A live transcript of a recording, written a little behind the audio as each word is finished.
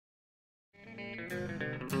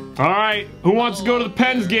All right, who wants to go to the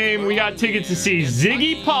Pens game? We got tickets to see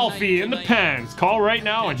Ziggy Palfy and the Pens. Call right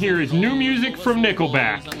now and hear his new music from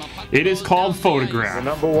Nickelback. It is called Photograph.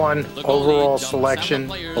 The #1 overall selection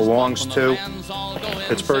belongs to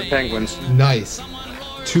Pittsburgh Penguins. Nice.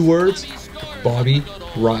 2 words, Bobby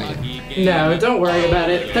Ryan. No, don't worry about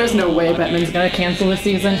it. There's no way Bettman's gonna cancel the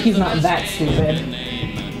season. He's not that stupid.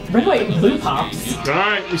 Red, white, and blue pops. All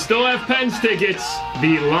right, we still have Pens tickets.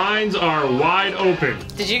 The lines are wide open.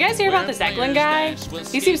 Did you guys hear about this Eklund guy?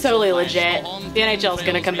 He seems totally legit. The NHL's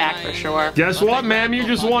gonna come back for sure. Guess what, ma'am? You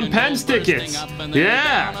just won Pens tickets.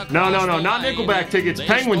 Yeah. No, not Nickelback tickets,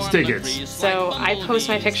 Penguins tickets. So I post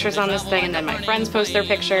my pictures on this thing and then my friends post their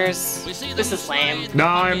pictures. This is lame. No,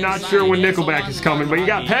 I'm not sure when Nickelback is coming, but you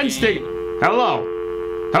got Pens tickets. Hello.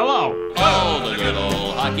 Hello. Oh, the good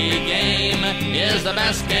old hockey game is the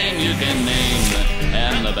best game you can name.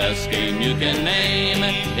 And the best game you can name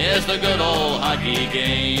is the good old hockey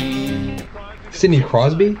game. Sidney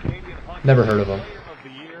Crosby? Never heard of him.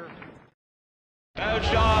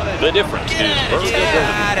 The difference is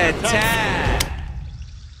out of town.